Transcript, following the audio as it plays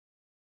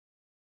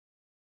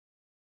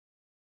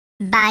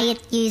Buy it,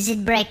 use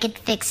it, break it,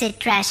 fix it,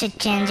 trash it,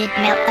 change it,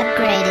 melt,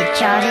 upgrade it,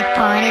 charge it,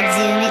 point it,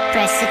 zoom it,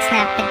 press it,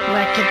 snap it,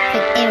 work it,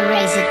 quick,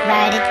 erase it,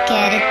 write it,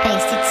 cut it,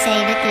 paste it,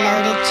 save it,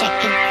 load it, check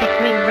it, quick,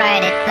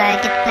 rewrite it,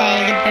 plug it, play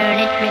it, burn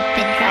it, rip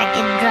it, drag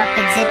it, drop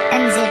it, zip,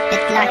 unzip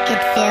it, lock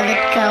it, fill it,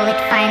 call it,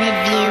 find it,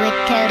 view it,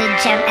 code it,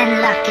 jump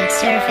and lock it,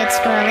 surf it,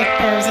 scroll it,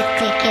 pose it,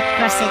 click it,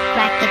 cross it,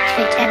 crack it,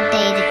 switch,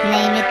 update it,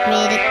 name it,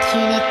 read it,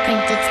 tune it,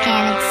 print it,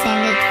 scan it,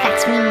 send it,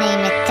 fax,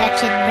 rename it,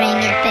 touch it,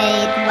 bring it,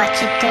 pay it, watch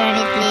it, turn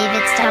it, leave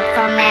it, stop,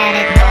 format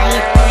it, buy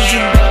it, use it,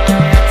 break it,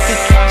 fix it,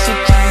 trash it,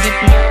 change it,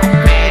 melt,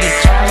 upgrade it,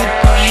 charge it,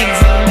 point it,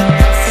 zoom it,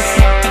 press it,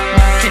 snap it,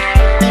 mark it,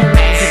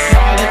 erase it,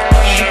 write it,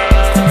 cut it,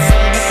 paste it,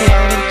 save it,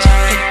 load it,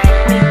 check it,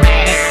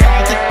 rewrite it,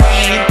 plug it,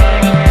 play it,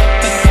 burn it,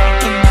 rip it, drag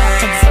it,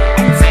 drop it, zip,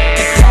 unzip it,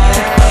 lock it, fill it,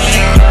 roll it,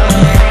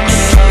 find it,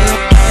 view it,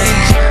 code it,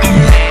 jump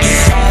and lock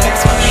it, surf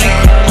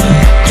it, scroll it,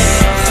 roll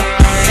it, lock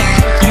it, press it, crack it,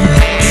 switch, update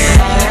it, name it, read it, tune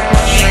it, print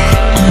it, scan it,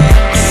 send it,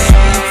 fax,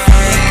 rename it,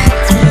 touch it,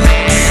 bring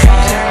it, pay it,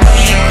 watch it,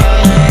 turn it, leave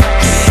it, stop,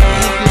 format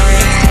it.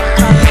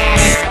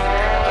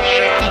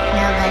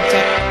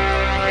 Technologic,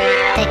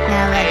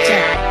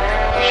 technologic,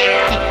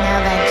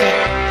 technologic,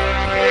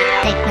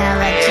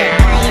 technologic.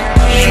 Buy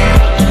it, use it,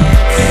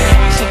 break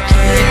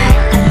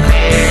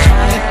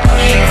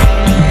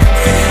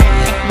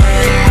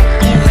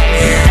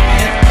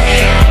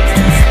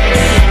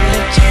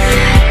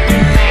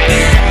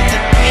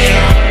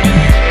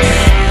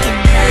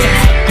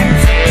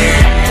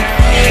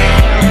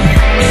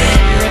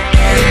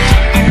fix it,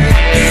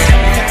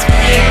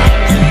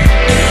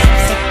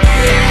 trash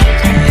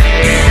it,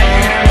 change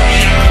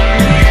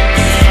it,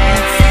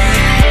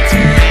 melt,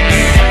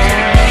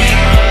 upgrade it,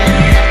 charge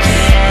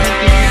it, point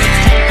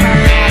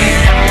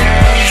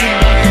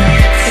it, zoom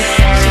it,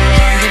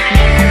 press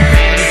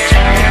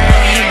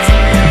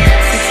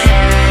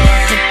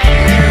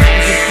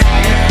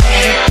it, snap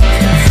it,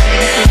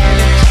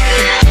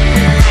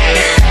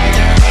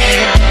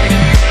 mark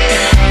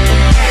it,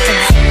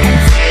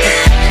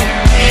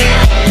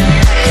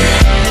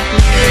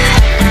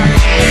 erase it, write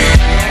it, cut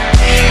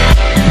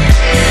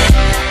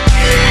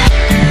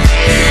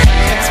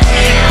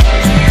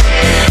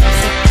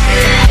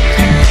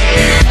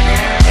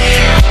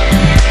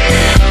it,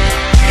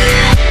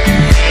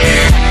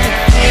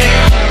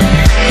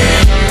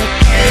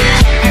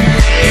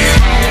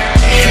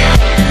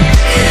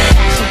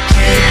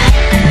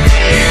 paste it,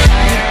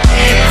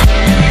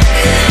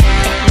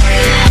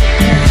 save it,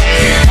 load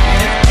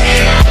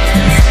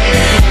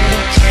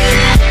it, check it, rewrite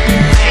it,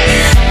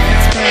 plug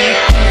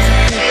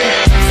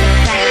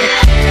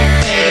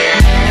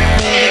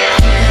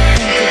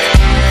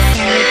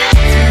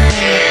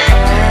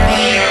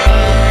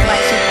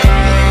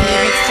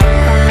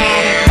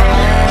it,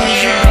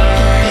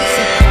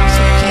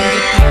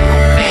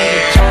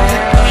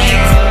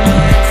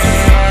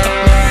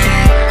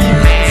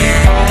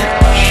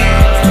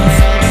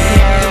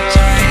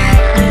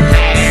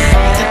 play it,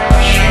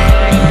 burn it,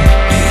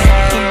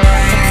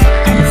 rip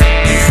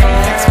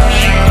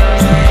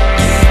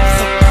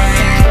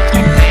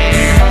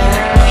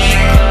it, drag it,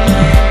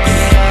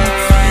 drop it, zip,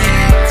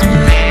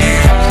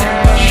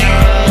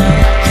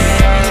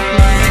 unzip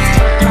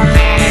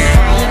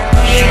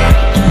it, lock it,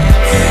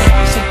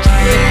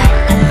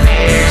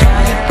 fill it,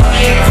 roll it, find it,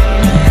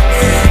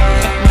 view it,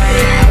 code it, jump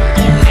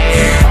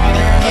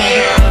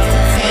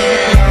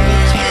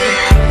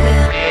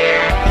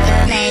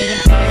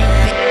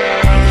and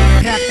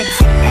lock it,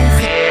 surf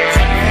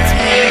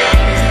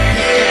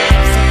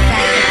it, scroll it,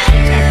 pose it,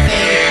 click it, cross it,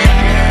 crack it,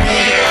 switch,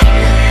 update it,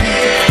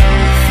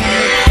 name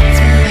it, read it,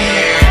 tune it, print it,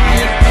 scan it, send it,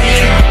 fax,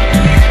 rename it,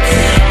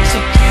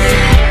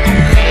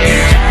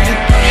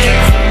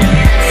 touch it,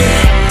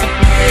 bring it, pay it,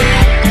 watch it, turn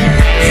it, leave it,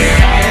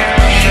 stop, format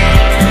it, buy it, use it, break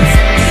it, fix it,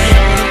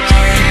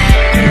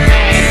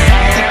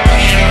 trash it,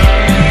 change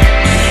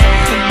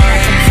it, melt,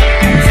 upgrade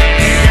it, charge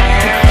it,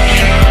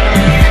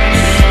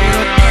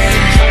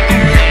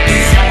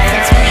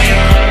 point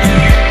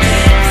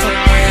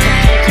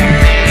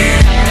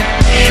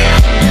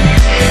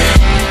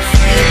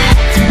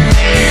it,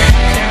 zoom it,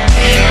 press it,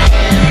 snap it,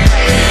 mark it, erase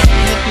it,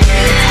 write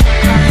it, cut it, paste it, save it, load it, check it, rewrite it, plug it, play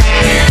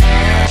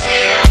it, burn it,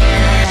 rip it, drag it, drop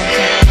it,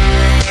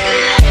 zip, unzip it, touch it, bring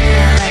it, pay it,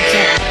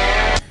 watch it,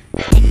 turn it,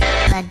 leave it,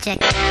 stop,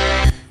 format it.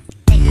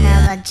 Technologic,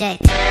 technologic,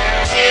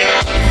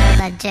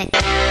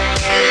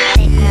 technologic,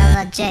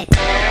 technologic,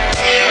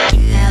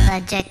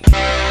 technologic.